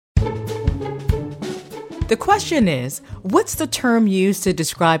The question is, what's the term used to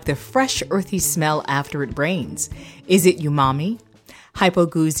describe the fresh, earthy smell after it rains? Is it umami,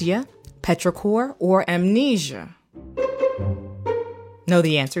 hypogeusia, petrichor, or amnesia? Know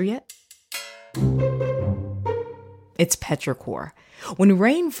the answer yet? It's petrichor. When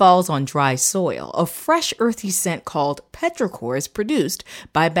rain falls on dry soil, a fresh earthy scent called petrichor is produced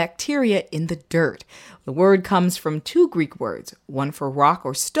by bacteria in the dirt. The word comes from two Greek words, one for rock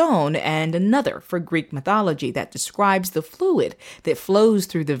or stone and another for Greek mythology that describes the fluid that flows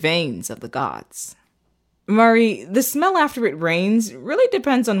through the veins of the gods. Murray, the smell after it rains really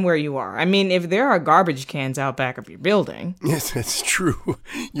depends on where you are. I mean, if there are garbage cans out back of your building. Yes, that's true.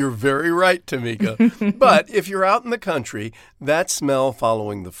 You're very right, Tamika. But if you're out in the country, that smell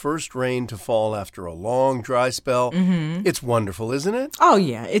following the first rain to fall after a long dry spell, it's wonderful, isn't it? Oh,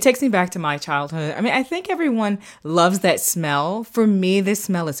 yeah. It takes me back to my childhood. I mean, I think everyone loves that smell. For me, this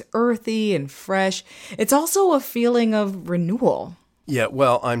smell is earthy and fresh. It's also a feeling of renewal. Yeah,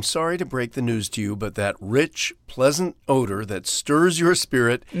 well, I'm sorry to break the news to you, but that rich, pleasant odor that stirs your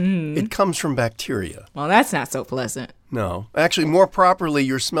spirit, it comes from bacteria. Well, that's not so pleasant. No. Actually, more properly,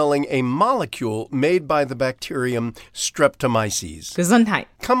 you're smelling a molecule made by the bacterium Streptomyces. Gesundheit.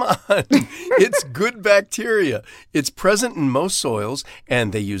 Come on. It's good bacteria. It's present in most soils,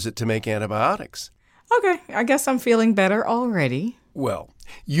 and they use it to make antibiotics. Okay, I guess I'm feeling better already. Well,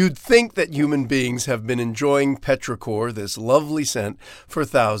 you'd think that human beings have been enjoying petrichor, this lovely scent, for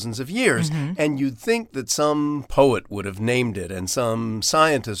thousands of years. And you'd think that some poet would have named it and some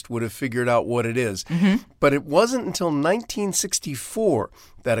scientist would have figured out what it is. But it wasn't until 1964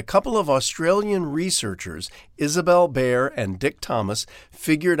 that a couple of Australian researchers, Isabel Baer and Dick Thomas,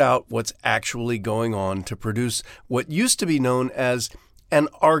 figured out what's actually going on to produce what used to be known as an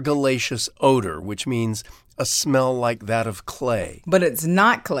argillaceous odor, which means a smell like that of clay. But it's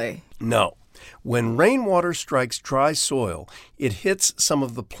not clay. No. When rainwater strikes dry soil, it hits some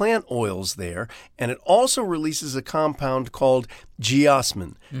of the plant oils there, and it also releases a compound called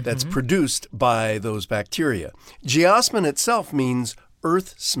geosmin that's produced by those bacteria. Geosmin itself means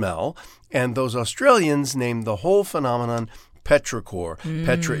earth smell, and those Australians named the whole phenomenon petrichor.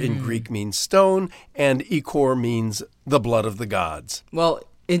 Petra in Greek means stone, and ichor means the blood of the gods. Well,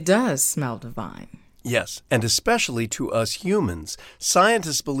 it does smell divine. Yes, and especially to us humans.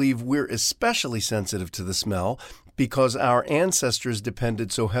 Scientists believe we're especially sensitive to the smell because our ancestors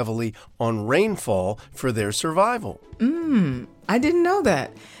depended so heavily on rainfall for their survival. I didn't know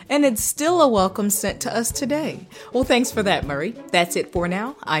that. And it's still a welcome scent to us today. Well, thanks for that, Murray. That's it for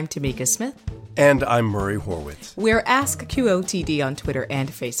now. I'm Tamika Smith. And I'm Murray Horwitz. We're Ask QOTD on Twitter and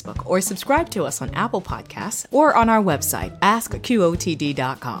Facebook, or subscribe to us on Apple Podcasts or on our website,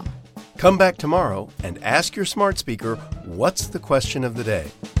 askqotd.com. Come back tomorrow and ask your smart speaker, what's the question of the day?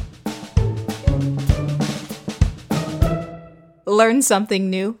 Learn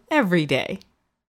something new every day.